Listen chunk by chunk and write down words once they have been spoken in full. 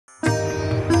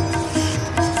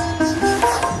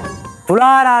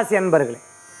துளாராசி அன்பர்களே,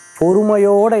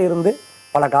 பொறுமையோடு இருந்து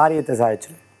பல காரியத்தை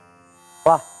சாதிச்சிடும்.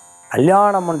 வா,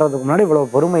 கல்யாணம் பண்ணுறதுக்கு முன்னாடி இவ்வளோ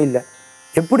பொறுமை இல்லை,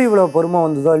 எப்படி இவ்வளோ பொறுமை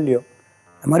வந்ததோ இல்லையோ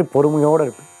இந்த மாதிரி பொறுமையோடு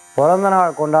இருக்கு. பிறந்த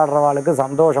நாள் கொண்டாடுறவாளுக்கு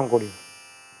சந்தோஷம் கூடி வரும்,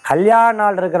 கல்யாண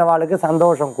நாள் இருக்கிறவாளுக்கு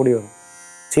சந்தோஷம் கூடி வரும்.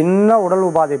 சின்ன உடல்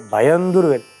உபாதை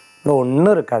பயந்துருவேன், இங்கே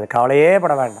ஒன்றும் இருக்காது, கவலையே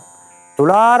பட வேண்டாம்.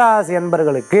 துளாராசி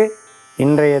அன்பர்களுக்கு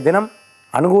இன்றைய தினம்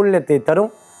அனுகூல்யத்தை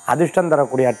தரும், அதிர்ஷ்டம்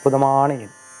தரக்கூடிய அற்புதமான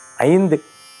எண் 5,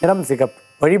 நிறம் சிகப்பு.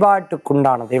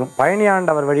 வழிபாட்டுக்குண்டான தெய்வம்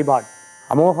பழனியாண்டவர் வழிபாடு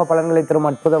அமோக பலன்களை தரும்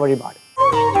அற்புத வழிபாடு.